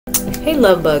Hey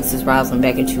love bugs, it's Roslynn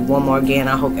back at you one more again.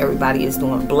 I hope everybody is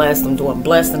doing blessed. I'm doing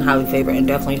blessed and highly favored, and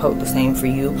definitely hope the same for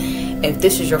you. If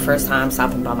this is your first time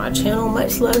stopping by my channel,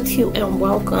 much love to you and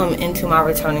welcome into my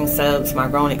returning subs, my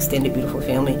growing extended beautiful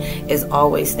family. As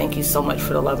always, thank you so much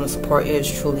for the love and support. It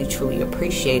is truly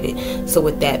appreciated. So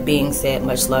with that being said,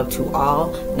 much love to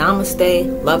all.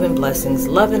 Namaste, love and blessings,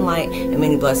 love and light, and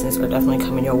many blessings are definitely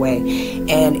coming your way.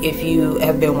 And if you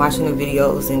have been watching the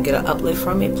videos and get an uplift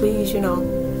from it, please,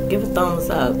 give a thumbs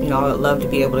up. I'd love to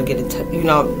be able to get in touch,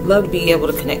 love to be able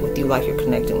to connect with you like you're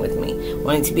connecting with me.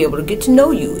 Wanting to be able to get to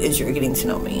know you as you're getting to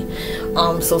know me.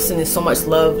 So sending so much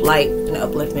love, light, and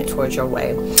upliftment towards your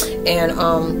way. And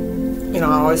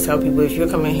I always tell people, if you're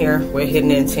coming here with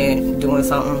hidden intent, doing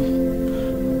something,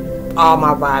 all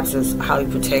my vibes is highly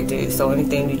protected. So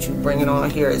anything that you bring it on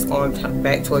here is going to come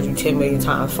back towards you 10 million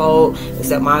times fold.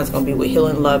 Except mine is going to be with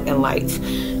healing, love, and light.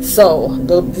 So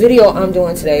the video I'm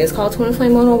doing today is called Twin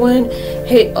Flame 101.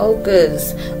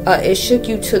 Heyokas. It shook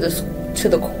you to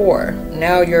the core.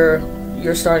 Now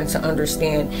you're starting to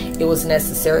understand it was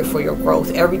necessary for your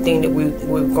growth. Everything that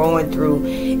we're going through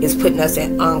is putting us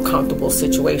in uncomfortable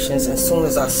situations. As soon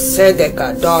as I said that,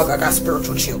 I got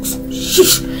spiritual chills.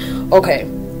 Okay.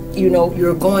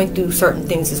 You're going through certain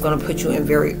things that's going to put you in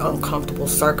very uncomfortable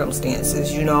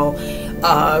circumstances. You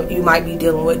might be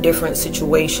dealing with different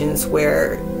situations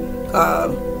where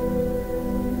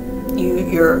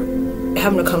you're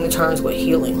having to come to terms with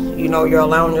healing. You're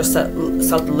allowing yourself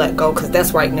to let go, because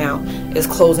that's right now is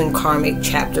closing karmic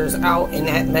chapters out, and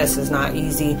that mess is not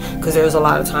easy, because there's a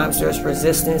lot of times there's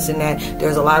resistance in that.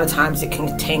 There's a lot of times it can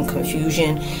contain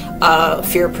confusion,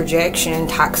 fear projection,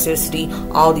 toxicity,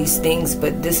 all these things.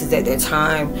 But this is at that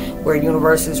time where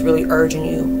universe is really urging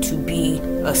you to be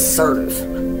assertive.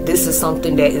 This is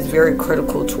something that is very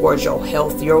critical towards your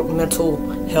health, your mental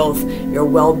health, your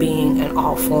well-being in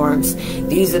all forms.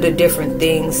 These are the different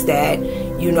things that,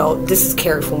 this is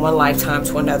carried from one lifetime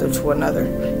to another.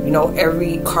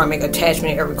 Every karmic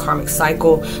attachment, every karmic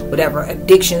cycle, whatever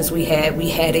addictions we had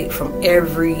it from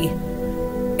every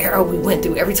era we went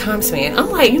through, every time span. I'm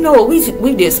like,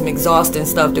 we did some exhausting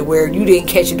stuff to where you didn't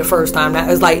catch it the first time. Now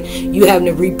it's like you having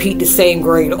to repeat the same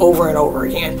grade over and over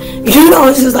again.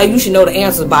 It's just like you should know the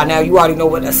answers by now. You already know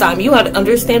what the assignment. You have to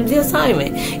understand the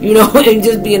assignment. And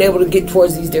just being able to get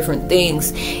towards these different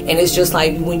things. And it's just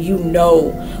like when you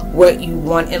know what you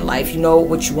want in life,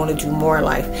 what you want to do more in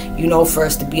life, for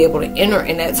us to be able to enter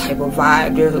in that type of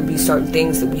vibe, there will be certain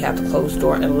things that we have to close the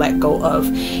door and let go of.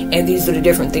 And these are the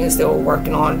different things that we're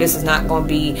working on. This is not going to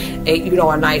be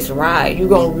a nice ride. You're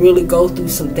going to really go through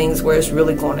some things where it's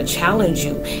really going to challenge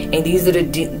you. And these are the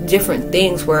different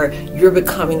things where you're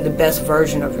becoming the best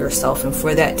version of yourself. And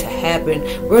for that to happen,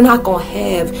 we're not going to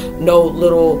have no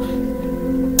little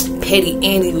petty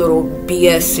little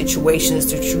BS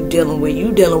situations that you're dealing with.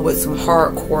 You dealing with some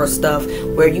hardcore stuff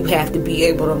where you have to be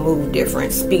able to move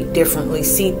different, speak differently,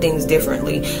 see things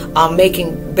differently,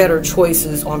 making better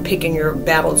choices on picking your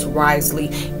battles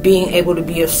wisely, being able to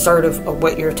be assertive of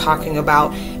what you're talking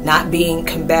about, not being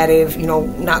combative,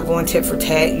 not going tit for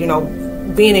tat,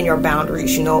 being in your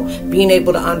boundaries, being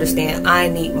able to understand I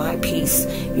need my peace.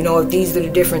 If these are the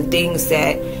different things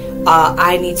that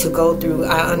I need to go through,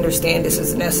 I understand this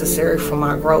is necessary for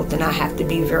my growth, and I have to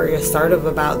be very assertive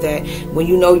about that. When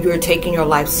you're taking your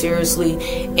life seriously,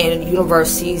 and the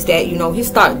universe sees that,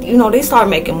 they start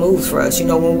making moves for us,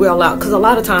 when we're allowed, because a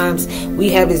lot of times we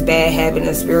have this bad habit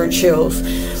of spirit chills.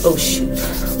 Oh shoot,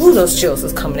 those chills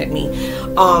is coming at me.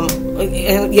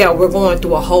 And yeah, we're going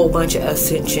through a whole bunch of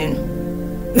ascension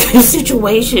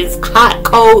situations, hot,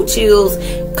 cold, chills,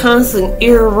 constant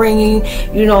ear ringing.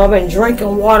 I've been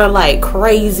drinking water like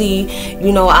crazy.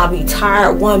 I'll be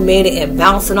tired one minute and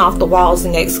bouncing off the walls the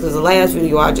next, because the last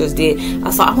video I just did,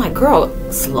 I'm like, girl,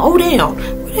 slow down.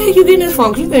 Where the hell you getting this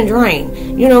from? 'Cause you've been drained.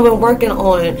 I've been working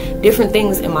on different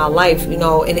things in my life,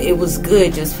 and it was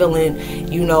good just feeling,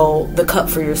 the cup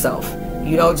for yourself.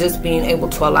 Just being able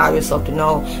to allow yourself to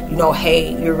know,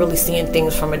 hey, you're really seeing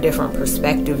things from a different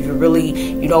perspective. You're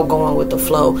really, going with the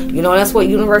flow. That's what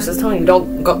universe is telling you.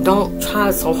 Don't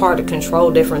try so hard to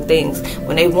control different things.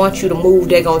 When they want you to move,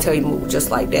 they're going to tell you to move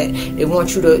just like that. They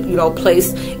want you to,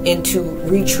 place into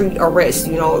retreat or rest.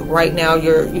 Right now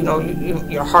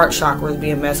your heart chakra is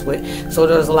being messed with. So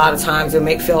there's a lot of times it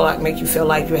make you feel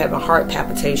like you're having heart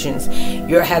palpitations.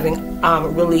 You're having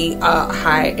really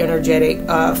high energetic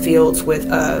fields with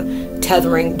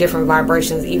tethering, different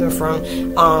vibrations, even from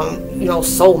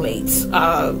soulmates,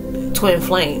 twin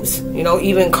flames,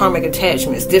 even karmic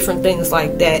attachments, different things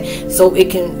like that. So it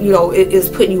can, it is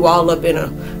putting you all up in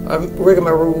a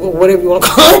rigmarole, whatever you want to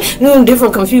call it,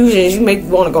 different confusions, you make you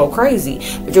want to go crazy.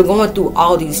 But you're going through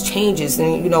all these changes,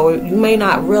 and you may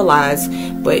not realize,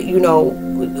 but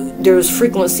there's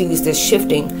frequencies that's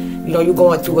shifting. You're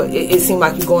going through it seems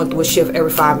like you're going through a shift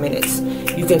every 5 minutes.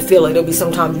 You can feel it. There'll be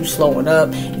sometimes you slowing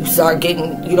up. You start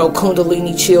getting,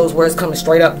 kundalini chills where it's coming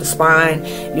straight up the spine.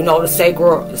 The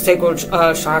sacral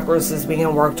chakras is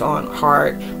being worked on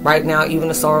hard right now. Even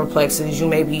the solar plexus. You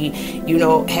may be,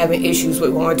 having issues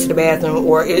with going to the bathroom,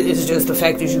 or it's just the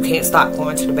fact that you can't stop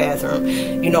going to the bathroom.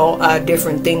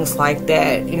 Different things like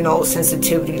that.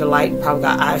 Sensitivity to light. You probably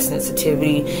got eye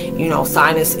sensitivity.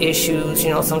 Sinus issues.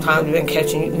 Sometimes you've been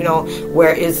catching,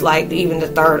 where it's like even the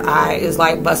third eye is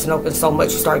like busting open so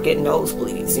much you start getting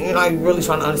nosebleeds. You're really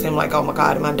trying to understand, like, oh my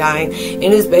God, am I dying?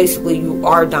 And it's basically you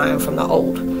are dying from the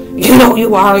old.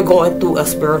 You are going through a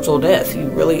spiritual death. You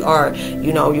really are.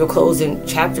 You're closing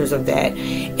chapters of that,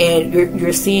 and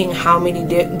you're seeing how many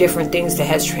different things that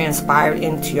has transpired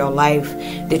into your life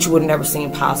that you would have never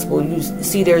seen possible. You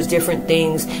see, there's different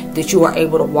things that you are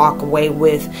able to walk away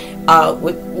with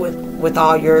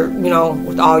all your,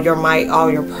 with all your might,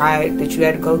 all your pride that you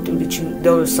had to go through.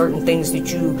 There were certain things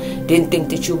that you didn't think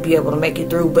that you'd be able to make it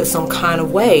through, but some kind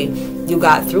of way you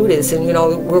got through this. And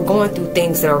we're going through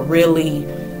things that are really,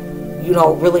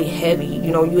 really heavy.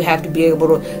 You have to be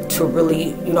able to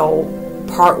really,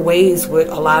 part ways with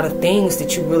a lot of things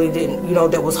that you really didn't,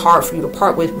 that was hard for you to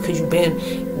part with because you've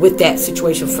been with that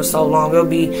situation for so long. It'll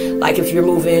be like if you're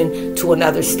moving to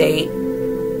another state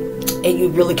and you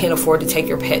really can't afford to take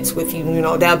your pets with you,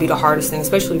 that'll be the hardest thing,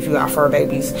 especially if you got fur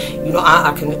babies.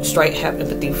 I can straight have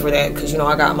empathy for that because,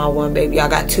 I got my one baby, I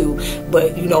got two,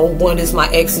 but, one is my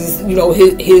ex's,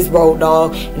 his road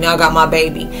dog, and now I got my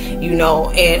baby, and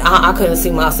I couldn't see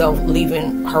myself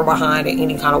leaving her behind in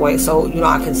any kind of way. So,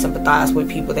 I can sympathize with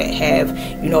people that have,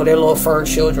 their little fur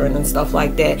children and stuff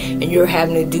like that, and you're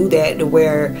having to do that to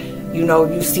where,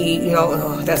 you see,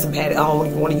 that's a bad, I don't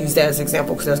even want to use that as an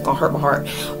example because that's going to hurt my heart.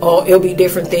 Oh, it'll be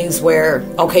different things where,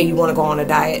 okay, you want to go on a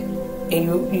diet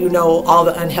and you know all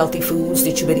the unhealthy foods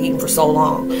that you've been eating for so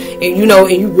long, and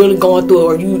and you really going through it,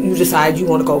 or you decide you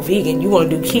want to go vegan, you want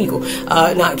to do keto,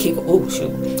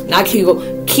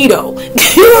 keto.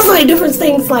 It's like different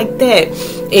things like that,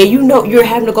 and you're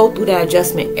having to go through that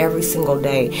adjustment every single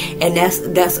day, and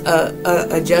that's a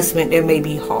adjustment that may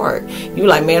be hard. You're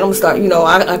like, man, I'm gonna start,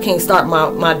 I can't start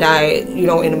my diet, in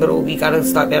the middle of the week. I gotta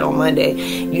start that on Monday,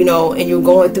 and you're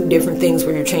going through different things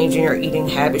where you're changing your eating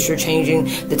habits, you're changing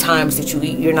the times that you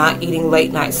eat. You're not eating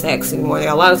late night snacks anymore.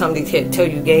 A lot of times they tell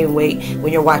you gain weight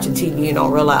when you're watching TV. You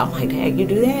don't realize. I'm like, Dad, you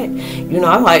do that?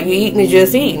 I'm like, you eating and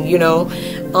just eating.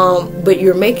 But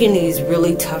you're making these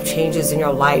really tough changes in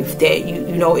your life that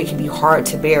it can be hard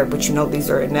to bear. But these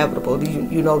are inevitable.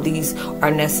 These are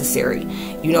necessary.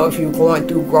 If you're going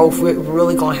through growth, we're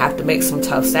really going to have to make some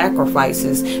tough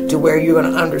sacrifices to where you're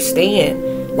going to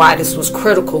understand why this was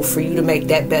critical for you to make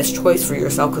that best choice for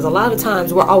yourself. Because a lot of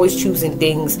times we're always choosing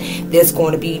things that's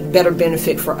going to be better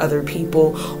benefit for other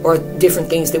people, or different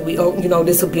things that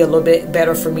this will be a little bit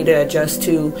better for me to adjust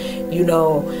to,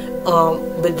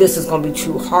 but this is going to be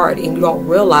too hard, and you don't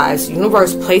realize the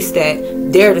universe placed that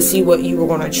there to see what you were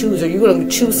going to choose. Or you're going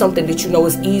to choose something that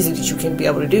is easy that you can be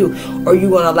able to do, or you're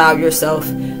going to allow yourself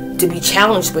to be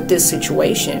challenged with this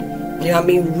situation.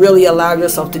 Really allow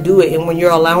yourself to do it. And when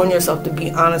you're allowing yourself to be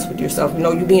honest with yourself,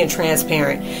 you're being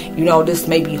transparent. This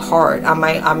may be hard. I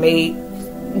may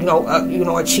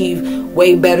achieve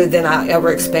way better than I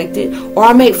ever expected, or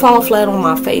I may fall flat on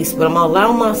my face, but I'm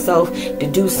allowing myself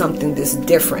to do something that's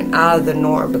different, out of the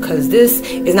norm, because this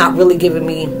is not really giving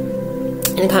me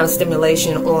any kind of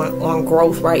stimulation on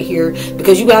growth right here.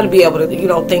 Because you got to be able to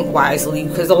think wisely,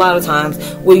 because a lot of times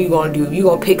what are you going to do? You're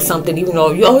going to pick something even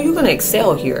though you're going to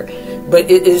excel here, but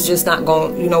it is just not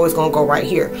going, it's going to go right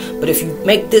here. But if you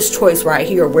make this choice right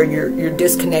here where you're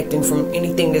disconnecting from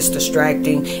anything that's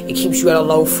distracting, it keeps you at a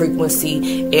low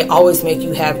frequency, it always make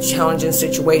you have challenging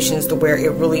situations to where it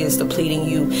really is depleting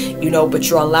you, but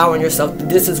you're allowing yourself,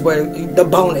 this is where the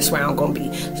bonus round going to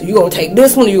be. So you're going to take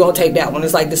this one, or you're going to take that one.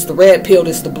 It's like, this the red pill,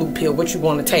 this the blue pill, what you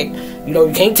want to take.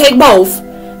 You can't take both,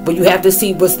 but you have to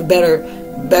see what's the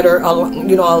better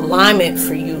alignment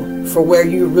for you, for where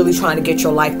you're really trying to get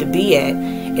your life to be at.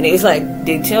 And it's like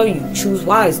they tell you, choose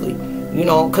wisely,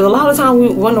 because a lot of times we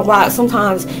wonder why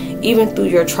sometimes even through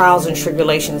your trials and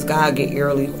tribulations, God get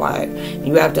eerily quiet.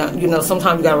 You have to,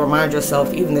 sometimes you got to remind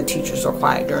yourself, even the teachers are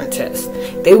quiet during tests.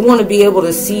 They want to be able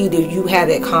to see that you have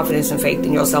that confidence and faith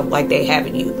in yourself like they have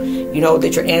in you. you know,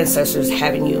 that your ancestors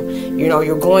have in you. You know,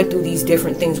 you're going through these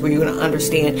different things where you're going to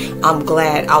understand, I'm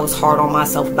glad I was hard on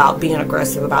myself about being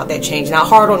aggressive about that change. Not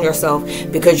hard on yourself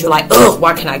because you're like, ugh,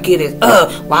 why can't I get it?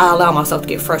 Why I allow myself to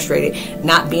get frustrated?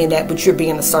 Not being that, but you're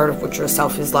being assertive with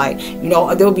yourself. Is like, you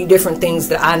know, there'll be different things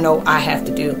that I know I have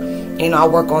to do. And I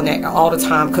work on that all the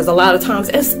time, because a lot of times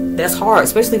that's hard,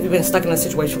 especially if you've been stuck in a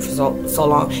situation for so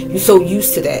long. You're so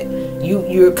used to that.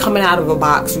 You're coming out of a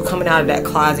box. You're coming out of that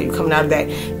closet. You're coming out of that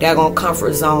daggone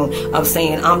comfort zone of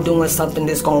saying, I'm doing something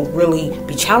that's going to really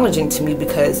be challenging to me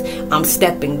because I'm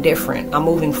stepping different. I'm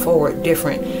moving forward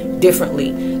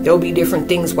differently. There'll be different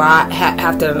things where I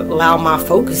have to allow my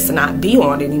focus to not be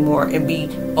on anymore and be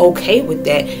okay with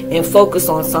that and focus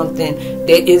on something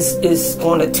that is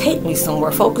going to take me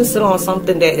somewhere. Focusing on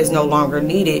something that is no longer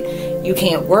needed. You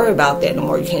can't worry about that no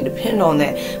more. You can't depend on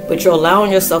that. But you're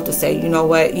allowing yourself to say, you know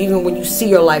what, even when you see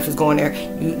your life is going there,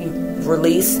 you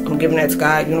release. I'm giving that to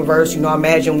God, universe. You know,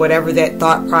 imagine whatever that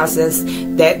thought process,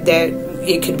 that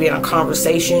it could have been a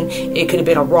conversation, it could have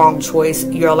been a wrong choice.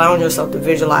 You're allowing yourself to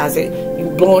visualize it.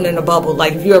 You're blowing in a bubble.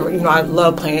 Like if you ever, you know, I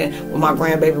love playing with my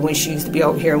grandbaby when she used to be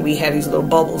over here and we had these little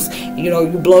bubbles. You know,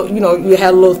 you blow, you know, you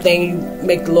had a little thing, you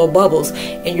make the little bubbles,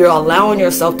 and you're allowing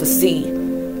yourself to see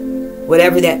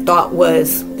whatever that thought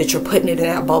was, that you're putting it in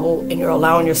that bubble, and you're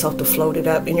allowing yourself to float it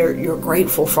up, and you're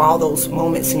grateful for all those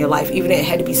moments in your life, even if it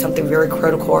had to be something very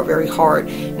critical or very hard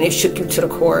and it shook you to the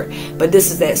core. But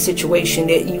this is that situation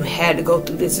that you had to go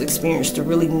through this experience to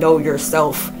really know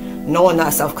yourself, knowing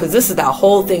thyself, because this is that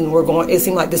whole thing we're going, it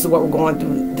seems like this is what we're going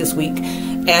through this week.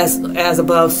 As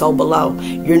above, so below.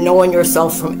 You're knowing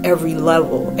yourself from every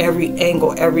level, every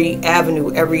angle, every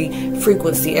avenue, every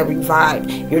frequency, every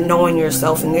vibe. You're knowing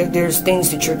yourself, and there's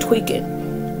things that you're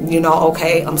tweaking. You know,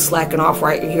 okay, I'm slacking off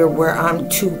right here where I'm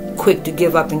too quick to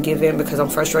give up and give in because I'm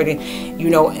frustrated, you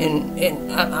know,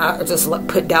 and I just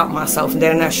put doubt in myself, and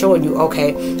then I'm not showing you,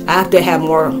 okay, I have to have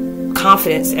more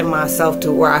confidence in myself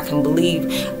to where I can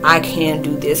believe I can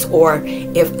do this, or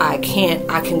if I can't,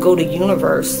 I can go to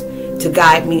universe to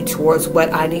guide me towards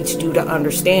what I need to do to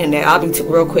understand that. I'll be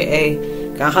real quick. Hey,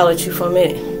 can I holler at you for a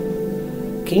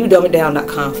minute? Can you dumb it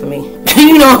down.com for me?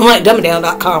 You know, I'm like, dumb it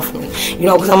down.com for me. You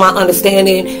know, because I'm not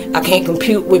understanding. I can't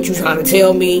compute what you're trying to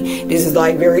tell me. This is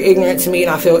like very ignorant to me, and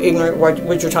I feel ignorant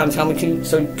what you're trying to tell me.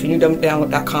 So can you dumb it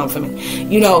down.com for me?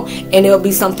 You know, and it'll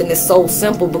be something that's so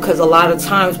simple, because a lot of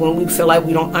times when we feel like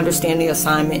we don't understand the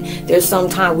assignment, there's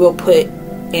sometimes we'll put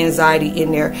anxiety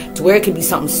in there to where it could be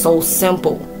something so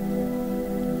simple.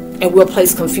 And we'll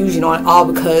place confusion on it all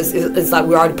because it's like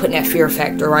we're already putting that fear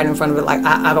factor right in front of it. Like,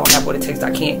 I don't have what it takes.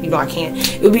 I can't. You know, I can't.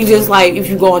 It would be just like if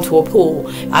you go into a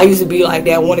pool. I used to be like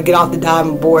that. I want to get off the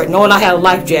diving board, knowing I had a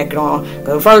life jacket on.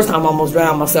 Because the first time I almost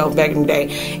drowned myself back in the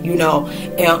day, you know.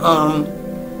 And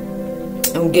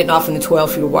I'm getting off in the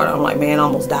 12 feet of water. I'm like, man, I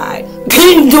almost died.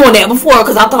 Doing that before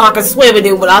because I thought I could swim in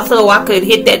it. When I saw I could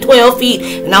hit that 12 feet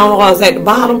and I don't know I was at the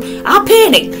bottom, I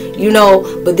panicked. You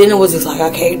know, but then it was just like,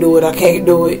 I can't do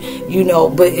it, you know,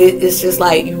 but it's just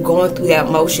like you going through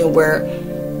that motion where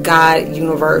God,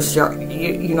 universe,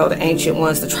 you know, the ancient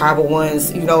ones, the tribal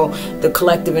ones, you know, the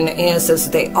collective and the ancestors,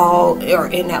 they all are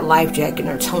in that life jacket and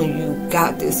they're telling you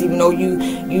got this. Even though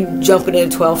you jumping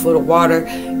in 12 foot of water,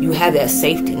 you have that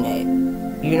safety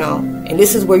net, you know. And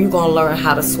this is where you're going to learn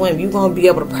how to swim. You're going to be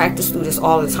able to practice through this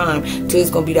all the time till it's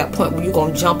going to be that point where you're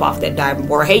going to jump off that diving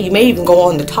board. Hey, you may even go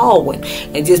on the tall one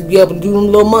and just be able to do them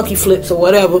little monkey flips or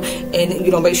whatever. And,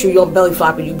 you know, make sure you're belly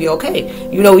flopping. You'll be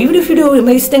okay. You know, even if you do, it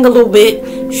may sting a little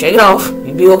bit. Shake it off.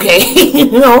 You'll be okay.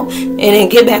 You know, and then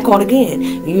get back on again.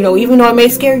 You know, even though it may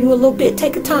scare you a little bit,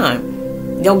 take a time.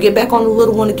 Don't get back on the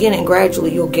little one again, and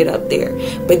gradually you'll get up there.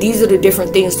 But these are the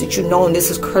different things that you know, and this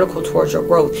is critical towards your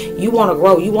growth. You want to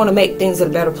grow. You want to make things in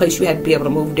a better place. You have to be able to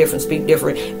move different, speak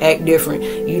different, act different.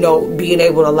 You know, being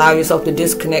able to allow yourself to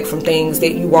disconnect from things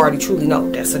that you already truly know.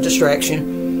 That's a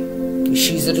distraction.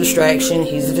 She's a distraction.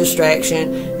 He's a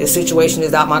distraction. This situation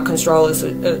is out my control. It's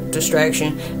a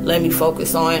distraction. Let me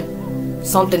focus on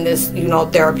something that's, you know,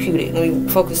 therapeutic. Let me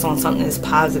focus on something that's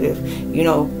positive, you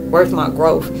know, worth my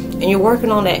growth. And you're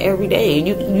working on that every day. And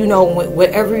you know,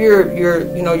 whatever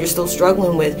you're still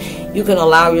struggling with, you can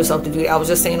allow yourself to do it. I was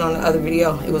just saying on the other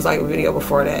video, it was like a video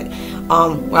before that,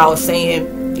 where I was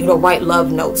saying, you know, write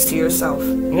love notes to yourself.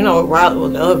 You know, write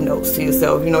love notes to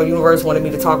yourself. You know, universe wanted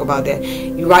me to talk about that.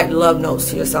 You write love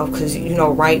notes to yourself because, you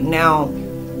know, right now,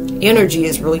 energy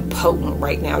is really potent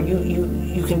right now.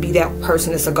 You can be that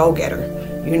person that's a go-getter,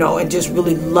 you know, and just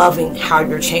really loving how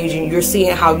you're changing. You're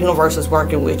seeing how universe is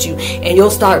working with you, and you'll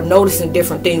start noticing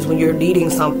different things when you're needing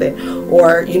something,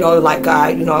 or, you know, like,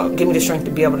 God, you know, give me the strength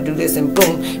to be able to do this, and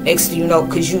boom, next thing you know,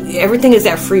 because everything is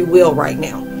that free will right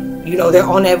now. You know, they're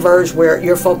on that verge where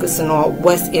you're focusing on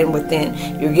what's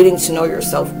within. You're getting to know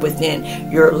yourself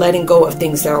within. You're letting go of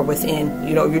things that are within.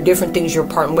 You know, your different things you're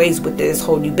parting ways with that is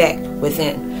holding you back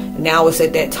within. Now it's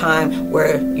at that time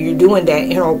where you're doing that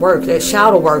inner work. That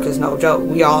shadow work is no joke.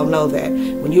 We all know that.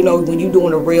 When you're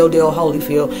doing a real deal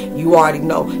Holyfield, you already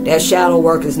know that shadow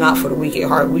work is not for the weak at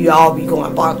heart. We all be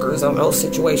going bonkers on those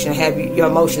situations, have your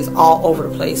emotions all over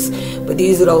the place. But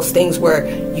these are those things where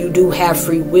you do have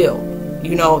free will.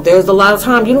 You know, there's a lot of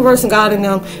times universe and God in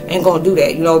them ain't gonna do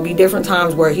that. You know, it'll be different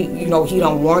times where he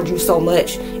don't warn you so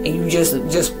much, and you just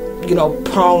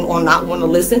prone on not want to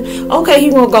listen. Okay, he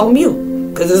gonna go mute.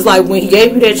 Because it's like when he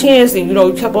gave you that chance and,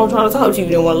 you kept on trying to talk to you,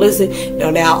 you didn't want to listen.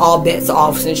 Now all bets are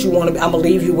off. Since I'm going to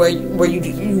leave you where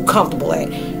you comfortable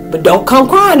at. But don't come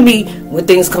crying to me when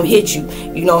things come hit you,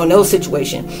 in those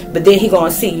situations. But then he going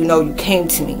to see, you came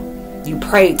to me. You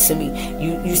prayed to me.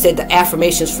 You said the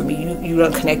affirmations for me. You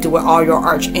done connected with all your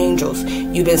archangels.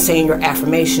 You've been saying your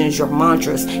affirmations, your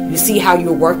mantras. You see how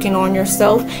you're working on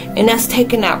yourself, and that's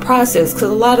taking that process. Because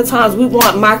a lot of times we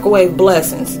want microwave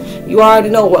blessings. You already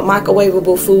know what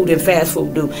microwavable food and fast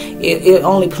food do. It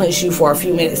only plants you for a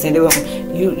few minutes, and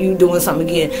you doing something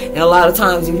again. And a lot of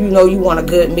times, if you want a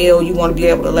good meal, you want to be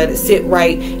able to let it sit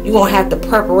right, you're going to have to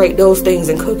preparate those things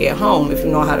and cook at home if you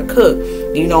know how to cook.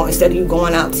 Instead of you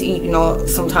going out to eat,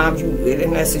 sometimes you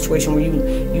in that situation where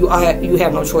you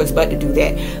have no choice but to do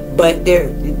that. But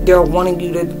they're wanting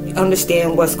you to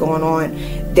understand what's going on,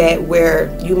 that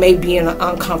where you may be in an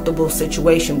uncomfortable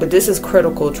situation, but this is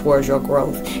critical towards your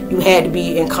growth. You had to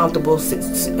be in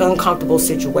uncomfortable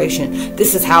situation.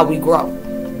 This is how we grow.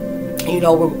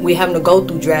 We're having to go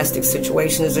through drastic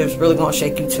situations that's really going to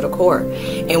shake you to the core.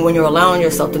 And when you're allowing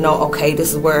yourself to know, okay,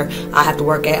 this is where I have to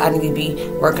work at, I need to be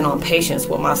working on patience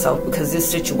with myself, because this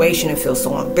situation, it feels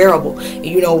so unbearable.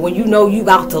 And, when you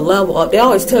about to level up, they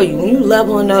always tell you, when you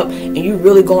leveling up and you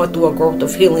really going through a growth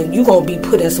of healing, you're going to be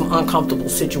put in some uncomfortable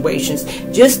situations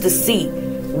just to see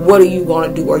what are you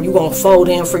going to do. Are you going to fold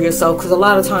in for yourself? Because a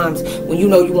lot of times when you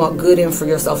want good in for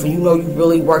yourself, and you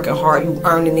really working hard, you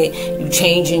earning it, you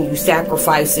changing, you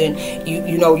sacrificing,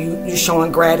 you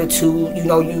showing gratitude, you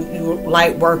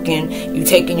light working, you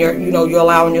taking you're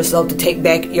allowing yourself to take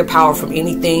back your power from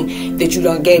anything that you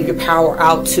done gave your power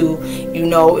out to,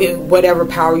 whatever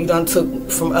power you done took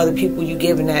from other people, you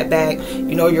giving that back.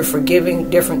 You're forgiving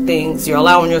different things, you're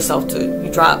allowing yourself to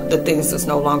drop the things that's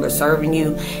no longer serving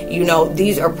you.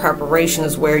 These are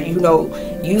preparations where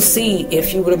you see,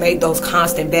 if you would have made those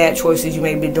constant bad choices you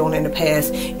may have been doing in the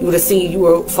past, you would have seen you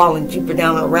were falling deeper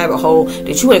down a rabbit hole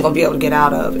that you ain't gonna be able to get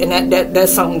out of. And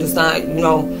that's something that's not,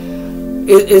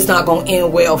 it's not gonna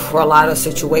end well for a lot of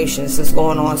situations that's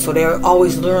going on. So they're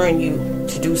always luring you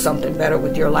to do something better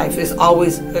with your life. It's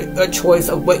always a choice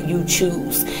of what you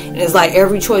choose. And it's like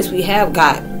every choice we have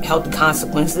got healthy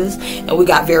consequences, and we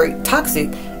got very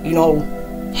toxic,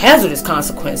 hazardous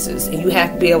consequences, and you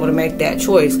have to be able to make that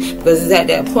choice, because it's at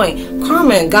that point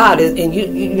karma and God is, and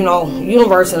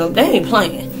universe and them, they ain't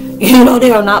playing.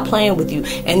 They are not playing with you,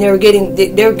 and they're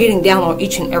getting down on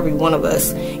each and every one of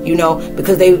us,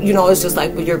 because they, it's just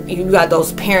like you got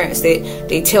those parents that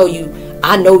they tell you,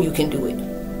 I know you can do it.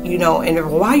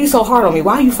 And why are you so hard on me?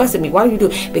 Why are you fussing at me? Why do you do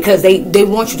it? Because they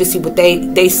want you to see what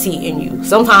they see in you.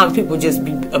 Sometimes people just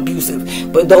be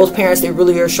abusive, but those parents, they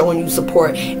really are showing you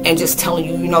support and just telling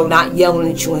you, not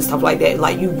yelling at you and stuff like that.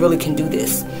 Like, you really can do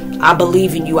this. I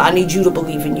believe in you. I need you to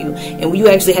believe in you. And when you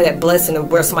actually have that blessing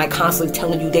of where somebody constantly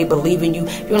telling you they believe in you,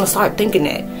 you're going to start thinking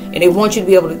that. And they want you to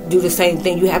be able to do the same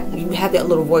thing. You have that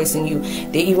little voice in you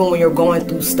that even when you're going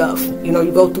through stuff, you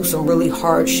go through some really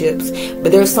hardships,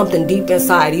 but there's something deep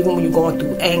inside. Even when you're going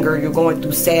through anger, you're going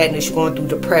through sadness, you're going through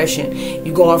depression,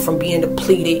 you're going from being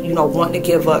depleted, wanting to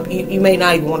give up. You may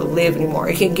not even want to live anymore.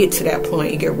 It can get to that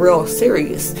point. It get real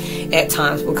serious at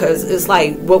times, because it's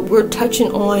like what we're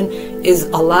touching on is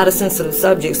a lot of sensitive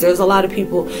subjects. There's a lot of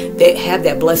people that have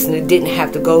that blessing that didn't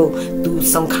have to go through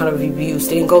some kind of abuse.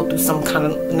 They didn't go through some kind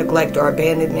of neglect or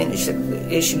abandonment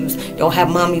issues. They don't have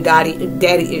mommy,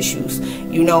 daddy issues.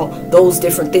 Those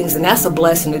different things, and that's a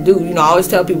blessing to do. I always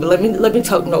tell people, let me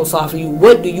talk notes off of you.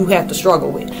 What do you have to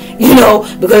struggle with?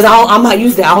 Because I'm not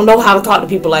used to that. I don't know how to talk to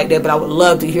people like that, but I would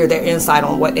love to hear their insight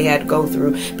on what they had to go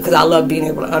through, because I love being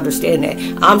able to understand that.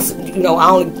 I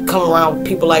only come around with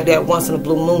people like that once in a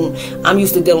blue moon. I'm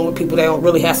used to dealing with people that don't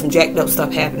really have some jacked up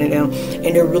stuff happening to them,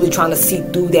 and they're really trying to see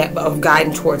through that of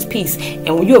guiding towards peace.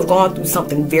 And when you have gone through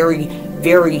something very,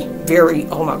 very, very,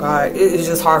 oh my God, it's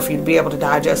just hard for you to be able to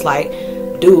digest. Like,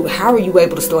 dude, how are you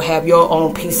able to still have your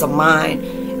own peace of mind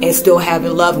and still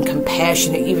having love and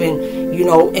compassion, and even,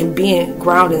 and being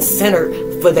grounded and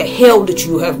centered for the hell that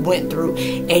you have went through,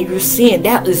 and you're seeing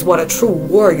that is what a true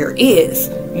warrior is.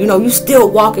 You know, you're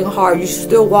still walking hard, you're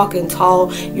still walking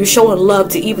tall, you're showing love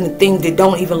to even the things that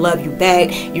don't even love you back.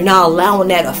 You're not allowing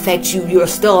that to affect you. You're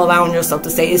still allowing yourself to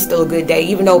say it's still a good day.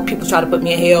 Even though people try to put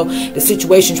me in hell, the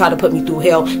situation try to put me through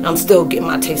hell, I'm still getting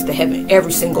my taste of heaven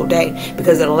every single day,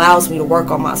 because it allows me to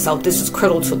work on myself. This is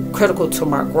critical to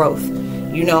my growth.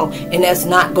 You know, and that's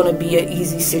not going to be an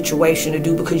easy situation to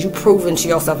do, because you're proving to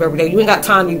yourself every day. You ain't got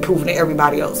time to be proving to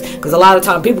everybody else, because a lot of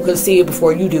time people can see it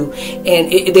before you do,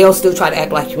 and they'll still try to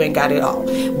act like you ain't got it all.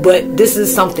 But this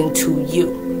is something to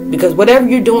you, because whatever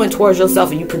you're doing towards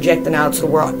yourself and you projecting out to the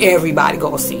world, everybody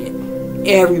gonna see it.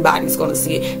 Everybody's going to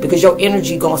see it, because your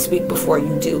energy going to speak before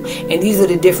you do. And these are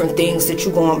the different things that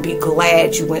you're going to be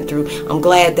glad you went through. I'm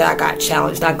glad that I got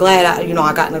challenged. I'm glad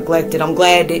I got neglected. I'm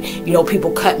glad that,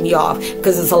 people cut me off,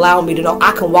 because it's allowing me to know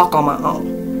I can walk on my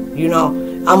own.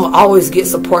 I'm always get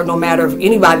support, no matter if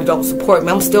anybody don't support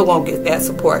me. I'm still going to get that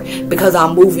support, because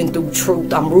I'm moving through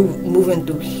truth. I'm moving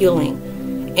through healing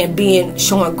and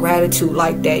showing gratitude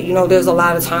like that. There's a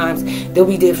lot of times, there'll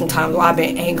be different times where I've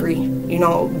been angry,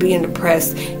 being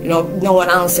depressed, knowing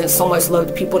I don't send so much love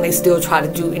to people, and they still try to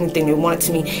do anything they wanted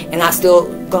to me. And I still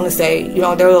gonna say,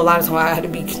 there were a lot of times I had to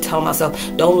be telling myself,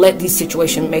 don't let these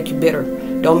situations make you bitter.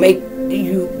 Don't make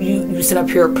you sit up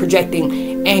here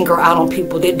projecting anger out on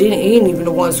people that ain't even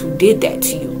the ones who did that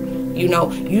to you.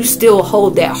 You still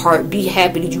hold that heart. Be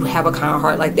happy that you have a kind of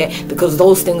heart like that, because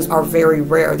those things are very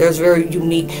rare. They're very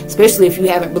unique, especially if you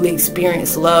haven't really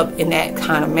experienced love in that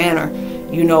kind of manner,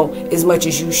 as much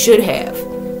as you should have,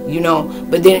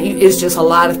 but then it's just a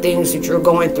lot of things that you're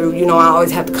going through. I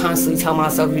always have to constantly tell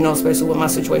myself, especially with my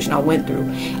situation I went through,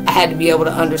 I had to be able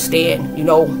to understand,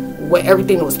 what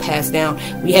everything that was passed down,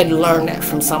 we had to learn that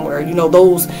from somewhere.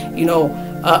 Those,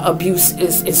 abuse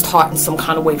is taught in some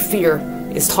kind of way. Fear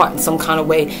is taught in some kind of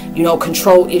way.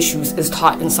 Control issues is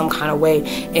taught in some kind of way.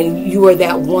 And you are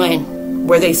that one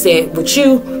where they said, with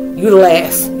you the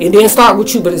last. It didn't start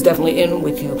with you, but it's definitely ending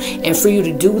with you. And for you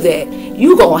to do that,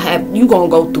 you gonna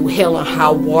go through hell and high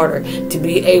water to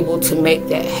be able to make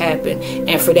that happen.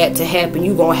 And for that to happen,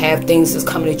 you gonna have things that's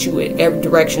coming at you in every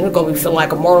direction. It's gonna be feeling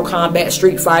like a Mortal Kombat,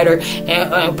 Street Fighter,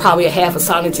 and probably a half a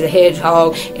Sonic the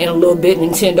Hedgehog, and a little bit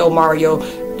Nintendo Mario,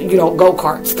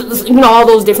 go-karts, all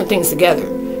those different things together.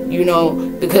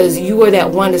 Because you are that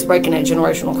one that's breaking that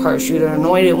generational curse. You're the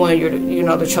anointed one. You're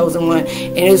the chosen one.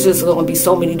 And it's just going to be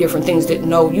so many different things that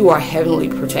you are heavenly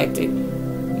protected.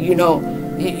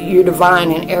 You're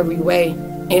divine in every way.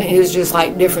 And it's just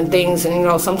like different things.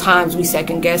 And, sometimes we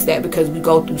second guess that, because we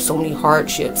go through so many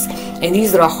hardships. And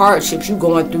these are the hardships you're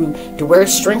going through to where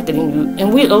it's strengthening you.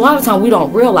 And a lot of times we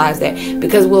don't realize that,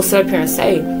 because we'll sit up here and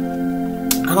say,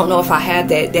 I don't know if I have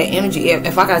that energy.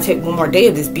 If I gotta take one more day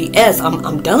of this BS,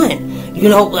 I'm done.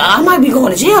 I might be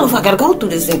going to jail if I gotta go through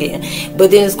this again.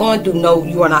 But then it's going through, no,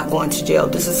 you are not going to jail.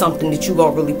 This is something that you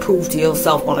gonna really prove to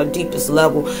yourself on the deepest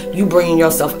level. You bringing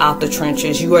yourself out the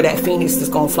trenches. You are that phoenix that's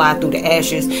gonna fly through the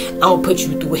ashes. I'm gonna put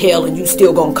you through hell, and you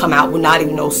still gonna come out with not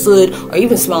even no soot or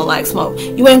even smelling like smoke.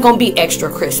 You ain't gonna be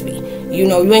extra crispy.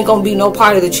 You ain't gonna be no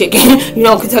part of the chicken,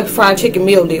 Kentucky Fried Chicken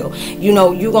meal deal.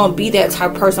 You're gonna be that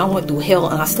type of person. I went through hell,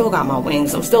 and I still got my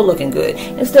wings. I'm still looking good,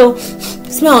 and still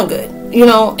smelling good,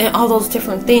 and all those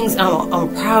different things.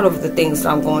 I'm proud of the things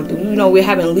that I'm going through. We're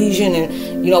having legion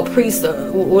and, priests,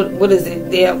 what is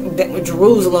it? They're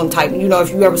Jerusalem type. If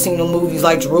you ever seen the movies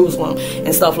like Jerusalem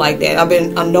and stuff like that.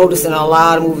 I'm noticing a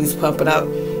lot of movies popping up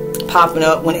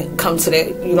when it comes to that.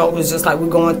 It's just like we're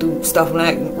going through stuff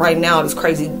like right now. This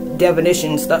crazy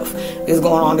divination stuff is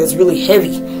going on that's really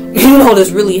heavy.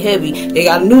 That's really heavy. They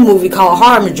got a new movie called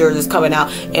Harbinger that's coming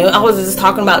out, and I was just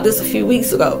talking about this a few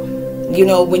weeks ago.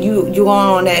 When you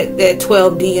on that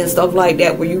 12D and stuff like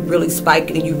that, where you really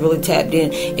spike it and you really tapped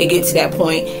in, it gets to that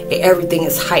point and everything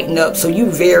is heightened up. So you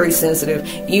very sensitive.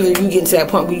 Either you get to that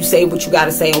point where you say what you got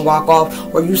to say and walk off,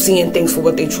 or you seeing things for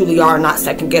what they truly are, not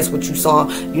second guess what you saw.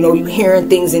 You hearing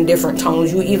things in different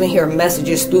tones. You even hear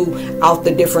messages throughout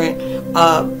the different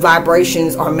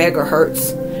vibrations or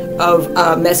megahertz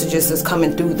of messages that's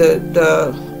coming through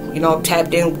the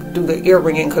tapped in through the ear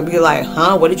ringing. Could be like,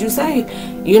 huh, what did you say?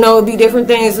 It'd be different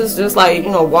things. It's just like,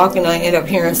 walking, I end up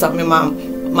hearing something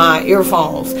in my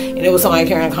earphones, and it was somebody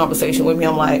carrying a conversation with me.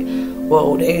 I'm like,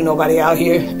 whoa, there ain't nobody out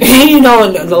here.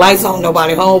 And the lights on,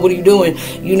 nobody home. What are you doing?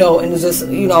 And it's just,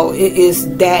 it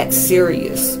is that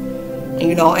serious.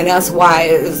 And that's why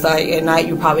it's like at night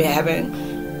you're probably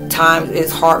having times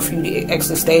it's hard for you to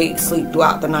actually sleep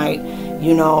throughout the night.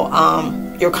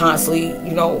 You're constantly,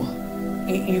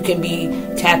 you can be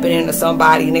tapping into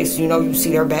somebody, and next you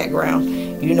see their background.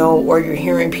 you know, or you're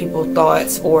hearing people's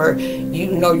thoughts, or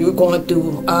you know you're going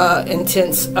through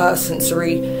intense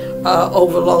sensory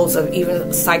overloads of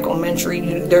even psychometry.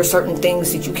 There are certain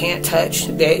things that you can't touch,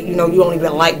 that you know you don't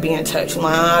even like being touched.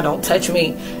 Like, don't touch me.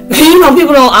 You know,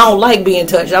 people don't. I don't like being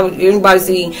touched. Anybody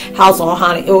see House on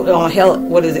Haunted on Hell?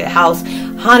 What is it?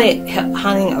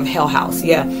 Haunting of Hell House.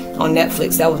 Yeah, on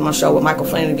Netflix. That was my show with Michael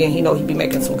Flanagan. He know he be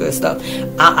making some good stuff.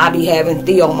 I be having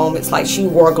Theo moments, like she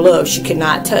wore gloves she could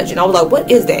not touch, and I was like,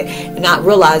 what is that? And not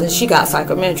realizing she got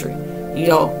psychometry. You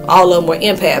know, all of them were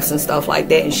empaths and stuff like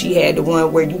that, and she had the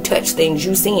one where you touch things,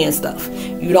 you seeing stuff,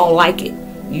 you don't like it,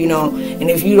 you know. And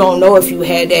if you don't know if you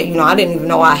had that, you know, I didn't even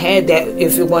know I had that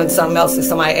if it wasn't something else that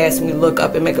somebody asked me to look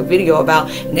up and make a video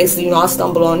about. And next thing you know, I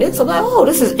stumbled on this. I'm like, oh,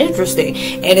 this is interesting.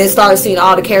 And then started seeing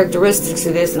all the characteristics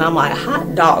of this, and I'm like,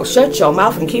 hot dog, shut your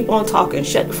mouth and keep on talking,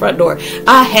 shut the front door.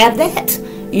 I have that.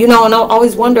 You know, and I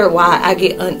always wonder why I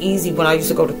get uneasy when I used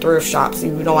to go to thrift shops.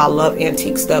 Even though I love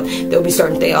antique stuff, there'll be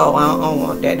certain things, oh, I don't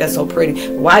want that, that's so pretty.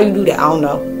 Why you do that? I don't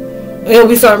know. There'll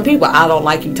be certain people, I don't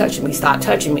like you touching me, stop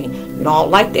touching me. You know, I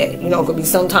don't like that. You know, it could be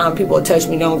sometimes people will touch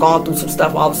me, you know, going through some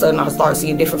stuff, all of a sudden I start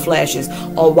seeing different flashes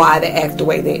on why they act the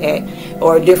way they act.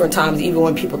 Or different times, even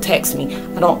when people text me,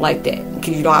 I don't like that.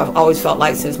 Because, you know, I've always felt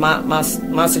like since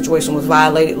my situation was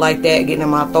violated like that, getting in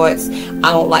my thoughts,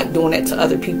 I don't like doing that to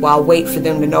other people. I'll wait for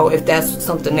them to know if that's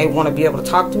something they want to be able to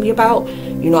talk to me about.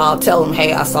 You know, I'll tell them,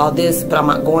 hey, I saw this, but I'm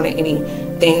not going to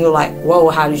anything like, whoa,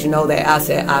 how did you know that? I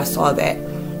said, I saw that.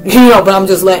 You know, but I'm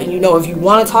just letting you know, if you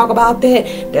want to talk about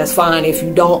that, that's fine. If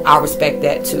you don't, I respect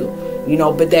that too. You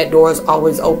know, but that door is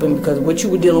always open, because what you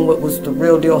were dealing with was the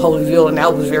real deal, Holyville, and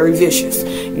that was very vicious.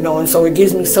 You know, and so it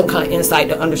gives me some kind of insight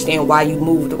to understand why you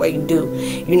move the way you do.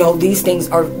 You know, these things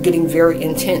are getting very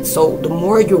intense. So the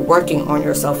more you're working on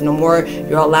yourself, and the more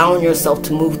you're allowing yourself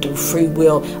to move through free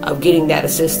will of getting that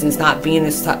assistance, not being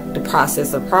in the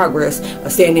process of progress,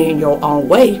 of standing in your own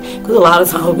way. Because a lot of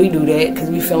times we do that because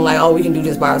we feel like, oh, we can do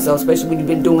this by ourselves, especially when you've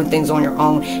been doing things on your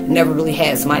own and never really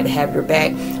had somebody to have your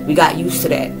back. We got used to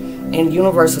that. And the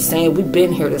universe is saying, we've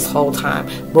been here this whole time,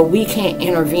 but we can't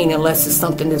intervene unless it's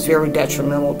something that's very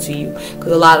detrimental to you.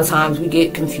 Because a lot of times we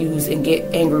get confused and get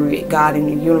angry at God, and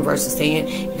the universe is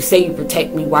saying, you say you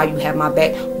protect me, why you have my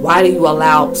back? Why do you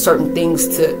allow certain things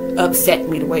to upset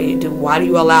me the way you do? Why do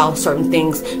you allow certain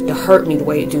things to hurt me the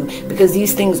way you do? Because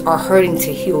these things are hurting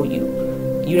to heal you.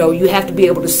 You know, you have to be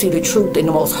able to see the truth in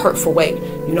the most hurtful way.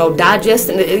 You know,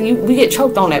 digesting it. We get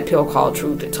choked on that pill called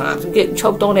truth at times. We get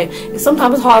choked on it. And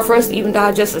sometimes it's hard for us to even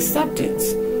digest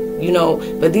acceptance. You know,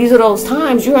 but these are those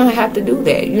times you're going to have to do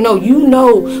that. You know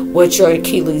what your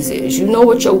Achilles is. You know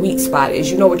what your weak spot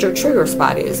is. You know what your trigger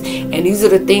spot is. And these are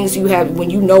the things you have when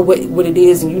you know what it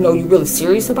is, and you know you're really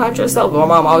serious about yourself. My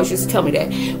mom always used to tell me that.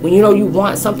 When you know you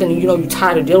want something and you know you're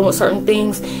tired of dealing with certain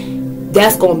things,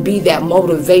 that's going to be that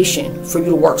motivation for you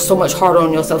to work so much harder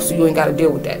on yourself, so you ain't got to deal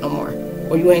with that no more.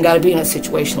 Or you ain't got to be in a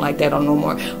situation like that no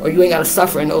more. Or you ain't got to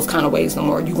suffer in those kind of ways no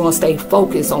more. You're going to stay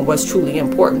focused on what's truly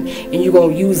important. And you're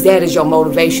going to use that as your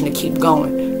motivation to keep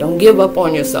going. Don't give up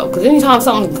on yourself. Because anytime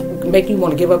something make you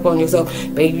want to give up on yourself,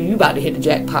 baby, you about to hit the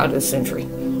jackpot of the century.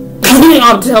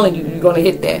 I'm telling you, you're going to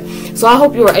hit that. So I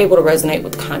hope you were able to resonate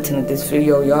with the content of this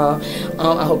video, y'all.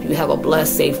 I hope you have a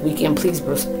blessed, safe weekend. Please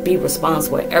be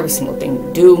responsible at every single thing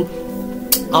you do.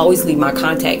 Always leave my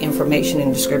contact information in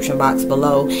the description box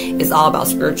below. It's all about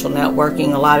spiritual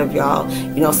networking. A lot of y'all,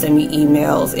 you know, send me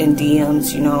emails and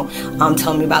DMs, you know,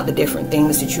 telling me about the different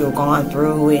things that you have gone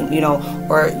through, and, you know,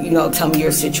 or, you know, tell me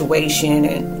your situation,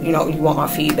 and, you know, you want my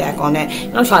feedback on that.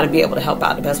 And I'll try to be able to help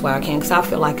out the best way I can, because I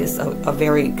feel like it's a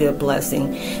very good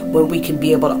blessing when we can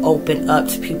be able to open up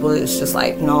to people. It's just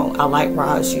like, you know, I like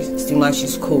Roz. She seems like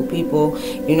she's cool people,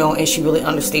 you know, and she really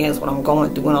understands what I'm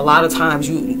going through. And a lot of times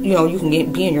you know, you can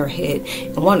be in your head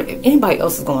and wonder if anybody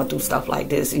else is going through stuff like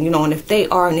this, and, you know, and if they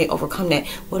are and they overcome that,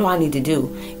 what do I need to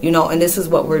do? You know, and this is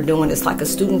what we're doing. It's like a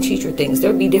student teacher things.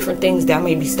 There'll be different things that I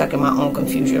may be stuck in my own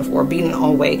confusion for, being in my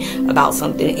own way about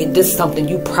something, and this is something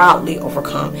you proudly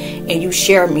overcome, and you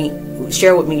share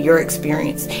with me your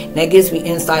experience, and that gives me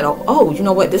insight of, oh, you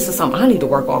know what, this is something I need to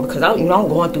work on, because I'm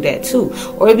going through that too.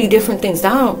 Or it'll be different things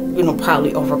that I don't, you know,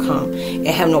 proudly overcome, and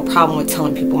have no problem with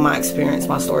telling people my experience,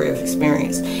 my story of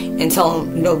experience, and tell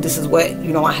them, you know, this is what,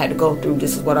 you know, I had to go through,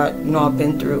 this is what I've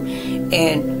been through.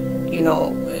 And, you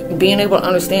know, being able to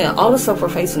understand all the stuff we're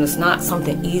facing is not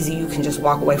something easy you can just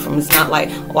walk away from. It's not like,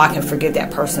 oh, I can forget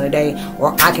that person today,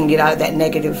 or I can get out of that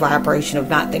negative vibration of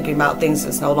not thinking about things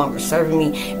that's no longer serving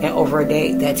me, and over a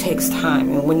day. That takes time.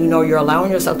 And when you know you're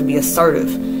allowing yourself to be assertive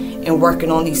and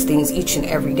working on these things each and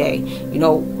every day. You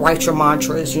know, write your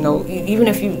mantras. You know, even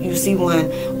if you see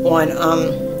one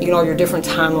on you know, your different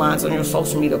timelines on your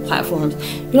social media platforms,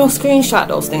 you know, screenshot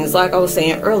those things. Like I was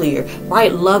saying earlier,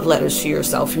 write love letters to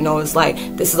yourself. You know, it's like,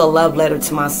 this is a love letter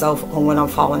to myself when I'm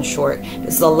falling short.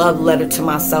 This is a love letter to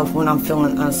myself when I'm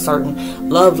feeling uncertain.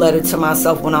 Love letter to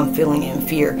myself when I'm feeling in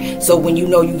fear. So when you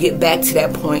know you get back to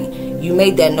that point, you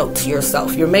made that note to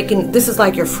yourself. You're making, this is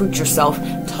like your future self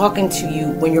talking to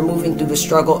you when you're moving through the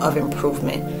struggle of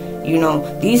improvement. You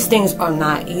know, these things are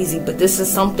not easy, but this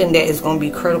is something that is going to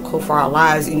be critical for our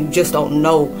lives, and you just don't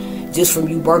know, just from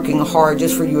you working hard,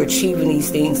 just for you achieving these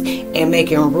things and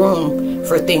making room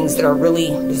for things that are really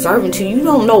deserving to you. You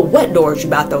don't know what doors you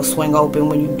about to swing open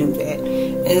when you do that.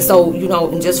 And so, you know,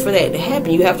 and just for that to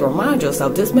happen, you have to remind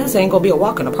yourself, this mess ain't going to be a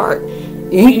walk in the park.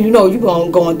 You know, you're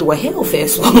going through a hell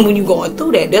fest when you're going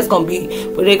through that. That's going to be,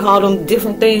 what they call them,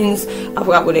 different things. I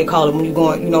forgot what they call them when you're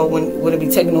going, you know, when they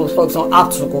be taking those folks on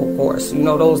obstacle course. You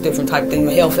know, those different type of things,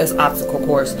 the hell fest obstacle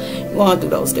course. You're going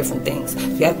through those different things.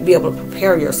 You have to be able to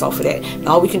prepare yourself for that. And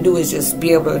all we can do is just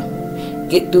be able to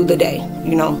get through the day.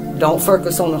 You know, don't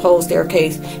focus on the whole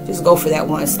staircase. Just go for that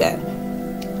one step.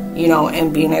 You know,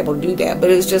 and being able to do that.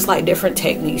 But it's just like different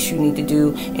techniques you need to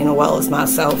do, and as well as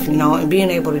myself, you know, and being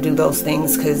able to do those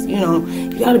things, because, you know,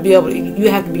 you got to be able to, you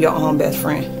have to be your own best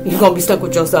friend. You're going to be stuck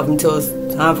with yourself until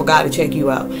it's time for God to check you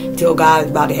out. Until God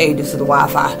is about to, hey, this is the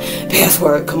Wi-Fi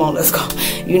password, come on, let's go.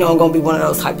 You know, going to be one of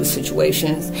those type of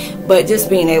situations. But just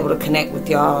being able to connect with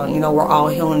y'all, you know, we're all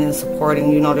healing and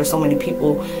supporting. You know, there's so many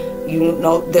people, you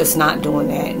know, that's not doing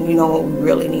that. You know, we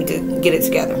really need to get it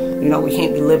together. You know, we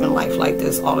can't be living life like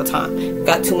this all the time. We've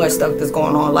got too much stuff that's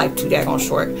going on, life too daggone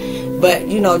short. But,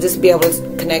 you know, just be able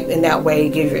to connect in that way,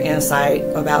 give your insight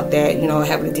about that, you know,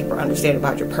 having a deeper understanding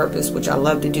about your purpose, which I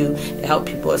love to do, to help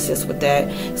people assist with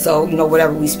that. So, you know,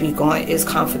 whatever we speak on is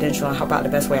confidential. I help out the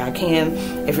best way I can.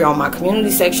 If you're on my community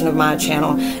section of my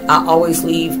channel, I always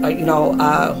leave, you know,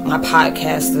 my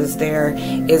podcast is there,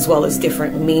 as well as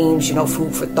different memes, you know,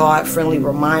 food for thought, friendly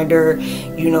reminder,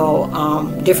 you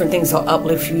know, different things that'll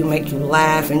uplift you, make you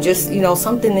laugh, and just, you know,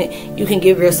 something that you can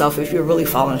give yourself if you're really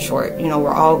falling short. You know,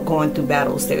 we're all going through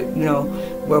battles that, you know,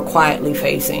 we're quietly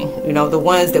facing, you know, the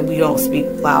ones that we don't speak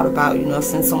loud about. You know,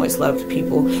 send so much love to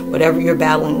people. Whatever you're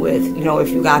battling with, you know, if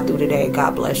you got through today,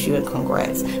 God bless you and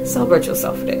congrats. Celebrate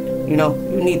yourself for that. You know,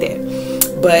 you need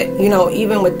that. But, you know,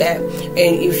 even with that, and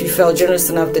if you feel generous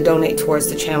enough to donate towards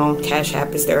the channel, Cash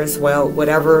App is there as well.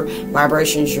 Whatever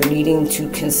vibrations you're needing to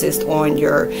consist on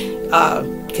your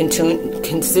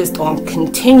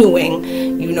continuing,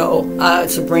 you know,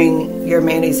 to bring your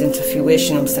mayonnaise into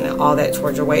fruition. I'm sending all that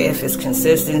towards your way. If it's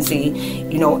consistency,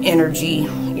 you know, energy,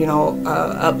 you know,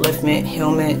 upliftment,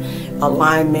 healment,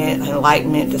 alignment,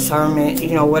 enlightenment, discernment,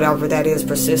 you know, whatever that is,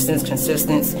 persistence,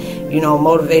 consistency, you know,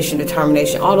 motivation,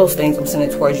 determination, all those things I'm sending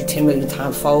towards you 10 million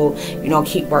times fold. You know,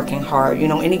 keep working hard. You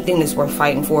know, anything that's worth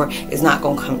fighting for is not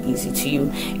going to come easy to you.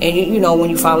 And, you know,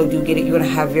 when you finally do get it, you're going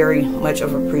to have very much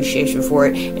of appreciation for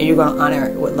it, and you're going to honor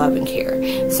it with love and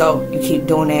care. So you keep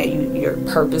doing that. Your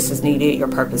purpose is needed. Your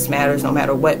purpose matters. No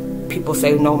matter what people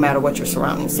say, no matter what your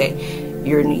surroundings say,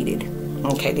 you're needed.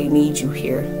 Okay, they need you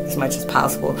here as much as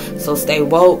possible. So stay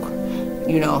woke.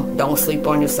 You know, don't sleep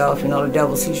on yourself. You know, the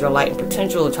devil sees your light and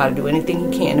potential to try to do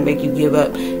anything he can to make you give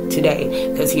up today,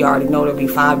 because he already know there'll be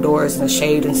 5 doors and a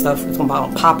shade and stuff that's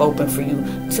gonna pop open for you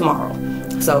tomorrow.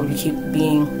 So you keep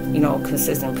being, you know,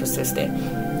 consistent,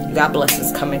 persistent. You got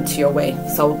blessings coming to your way.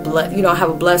 So, you know, have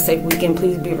a blessed, safe weekend.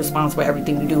 Please be responsible for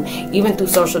everything you do, even through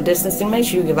social distancing. Make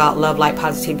sure you give out love, light,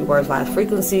 positivity, words, vibes,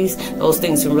 frequencies. Those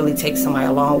things can really take somebody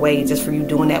a long way. Just for you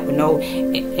doing that with no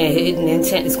hidden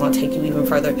intent, it's going to take you even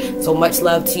further. So much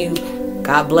love to you.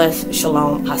 God bless.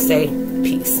 Shalom. I say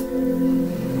peace.